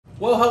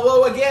Well,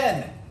 hello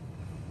again.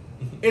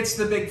 It's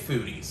the Big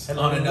Foodies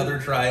Hello. on another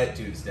Try It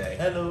Tuesday.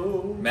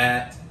 Hello.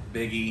 Matt,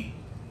 Biggie,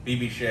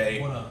 BB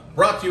Shea. What up?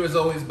 Brought to you as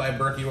always by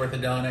Berky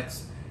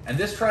Orthodontics. And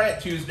this Try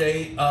It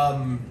Tuesday,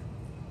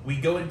 we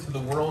go into the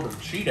world of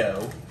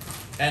Cheeto.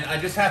 And I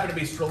just happened to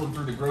be strolling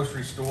through the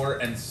grocery store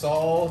and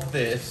saw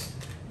this,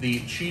 the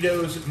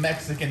Cheetos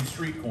Mexican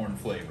street corn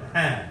flavor.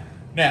 Huh.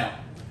 Now,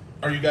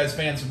 are you guys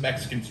fans of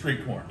Mexican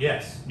street corn?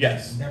 Yes.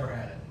 Yes. Never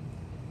had it.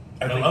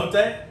 I think-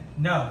 Elote?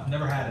 No,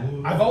 never had it.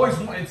 Ooh. I've always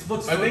wanted. It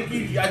looks. I think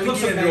you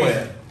looks enjoy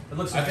amazing. it. It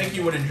looks. I think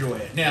you would enjoy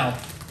it. Now,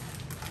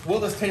 will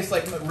this taste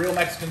like real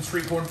Mexican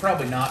street corn?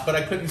 Probably not, but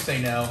I couldn't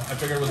say no. I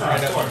figured it was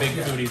right up my Big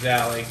Foodies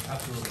alley.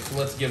 Absolutely. So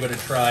let's give it a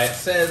try. It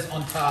says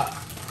on top,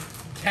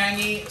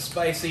 tangy,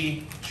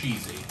 spicy,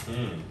 cheesy.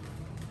 Mm.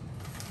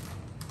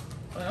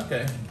 Well,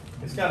 okay.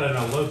 It's got an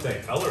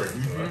elote color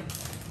into it.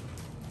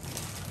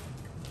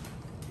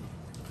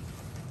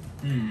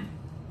 Hmm.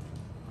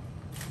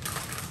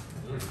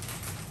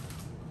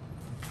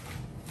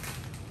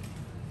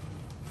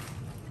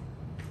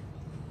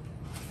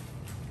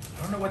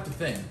 I don't know what to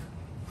think.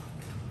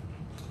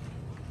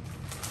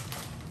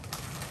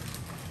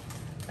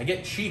 I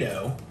get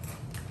Cheeto.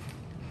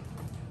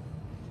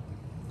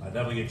 I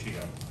definitely get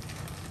Cheeto.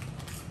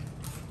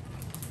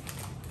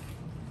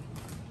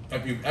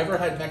 If you've ever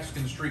had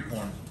Mexican street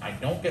corn, I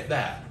don't get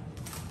that.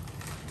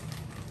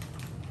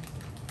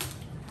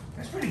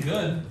 That's pretty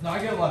good. No, I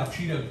get a lot of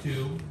Cheeto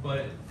too,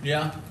 but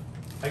Yeah?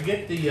 I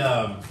get the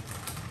I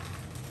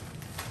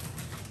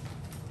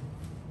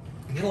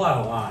get a lot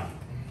of lime.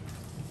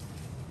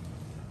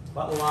 A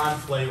lot of lime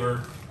flavor,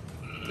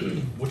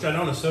 which I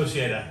don't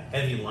associate a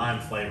heavy lime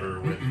flavor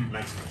with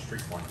Mexican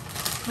street corn.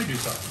 Let me do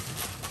something.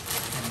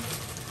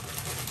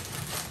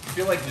 I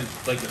feel like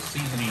the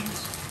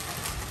seasonings.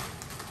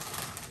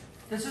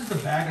 this is the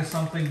bag of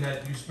something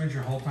that you spend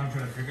your whole time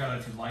trying to figure out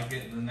if you like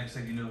it, and the next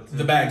thing you know, it's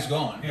The bag's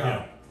gone.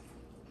 Yeah.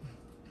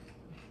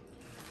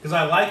 Because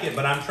I like it,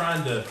 but I'm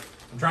trying to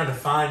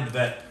find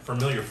that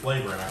familiar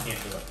flavor, and I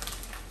can't do it.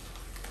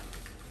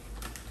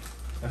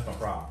 That's my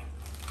problem.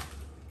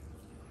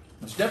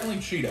 It's definitely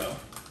Cheeto.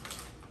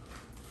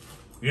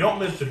 You don't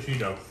miss the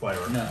Cheeto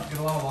flavor. No. Get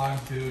a lot of lime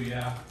too.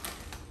 Yeah.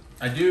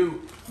 I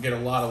do get a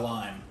lot of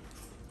lime.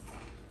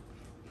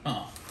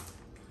 Huh.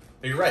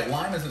 But you're right,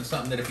 lime isn't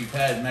something that if you've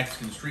had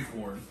Mexican street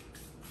corn.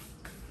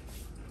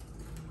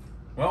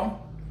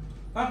 Well,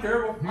 Not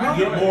terrible. I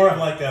get more of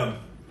like I'm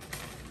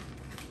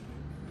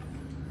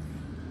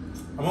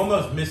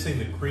almost missing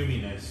the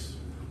creaminess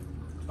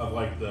of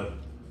like the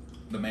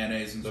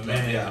mayonnaise and stuff.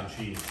 mayonnaise Yeah. and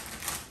cheese.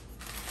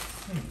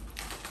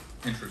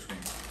 Interesting.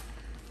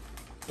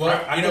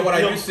 Well, I you know can what? I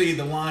feel- do see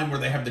the lime where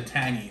they have the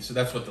tangy, so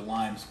that's what the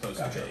lime's supposed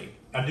Gotcha. to be.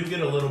 I do get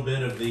a little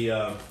bit of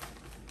the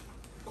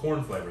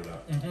corn flavor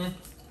though. Mm-hmm.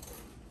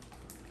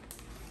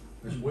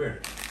 It's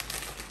weird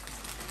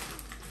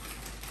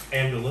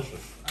and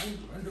delicious. I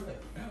enjoy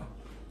it. Yeah.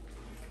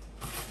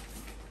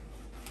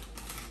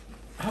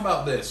 How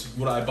about this?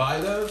 Would I buy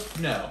those?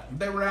 No. If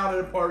they were out at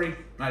a party,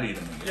 I'd eat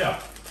them again. Yeah,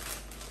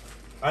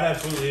 I'd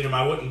absolutely eat them.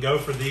 I wouldn't go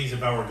for these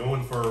if I were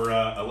going for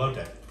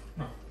elote.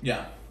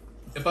 Yeah.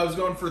 If I was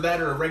going for that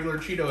or a regular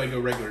Cheeto, I'd go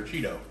regular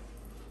Cheeto.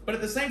 But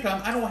at the same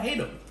time, I don't hate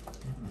them.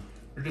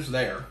 They're just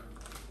there.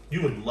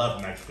 You would love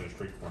Mexican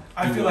street corn.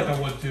 I feel like I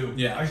would too.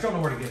 Yeah. I just don't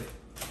know where to get it.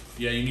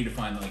 Yeah, you need to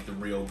find like the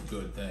real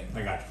good thing.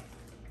 I got you.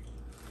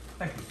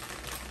 Thank you.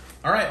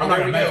 All right, I'm well,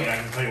 not there gonna we make it. go. I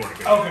can tell you where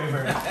to go. Okay,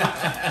 very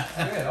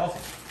good. Good,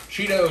 awesome.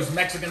 Cheetos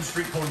Mexican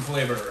street corn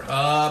flavor.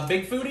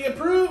 Big Foodie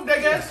approved, I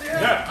guess. Yeah.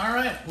 Yeah. All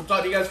right. We'll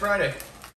talk to you guys Friday.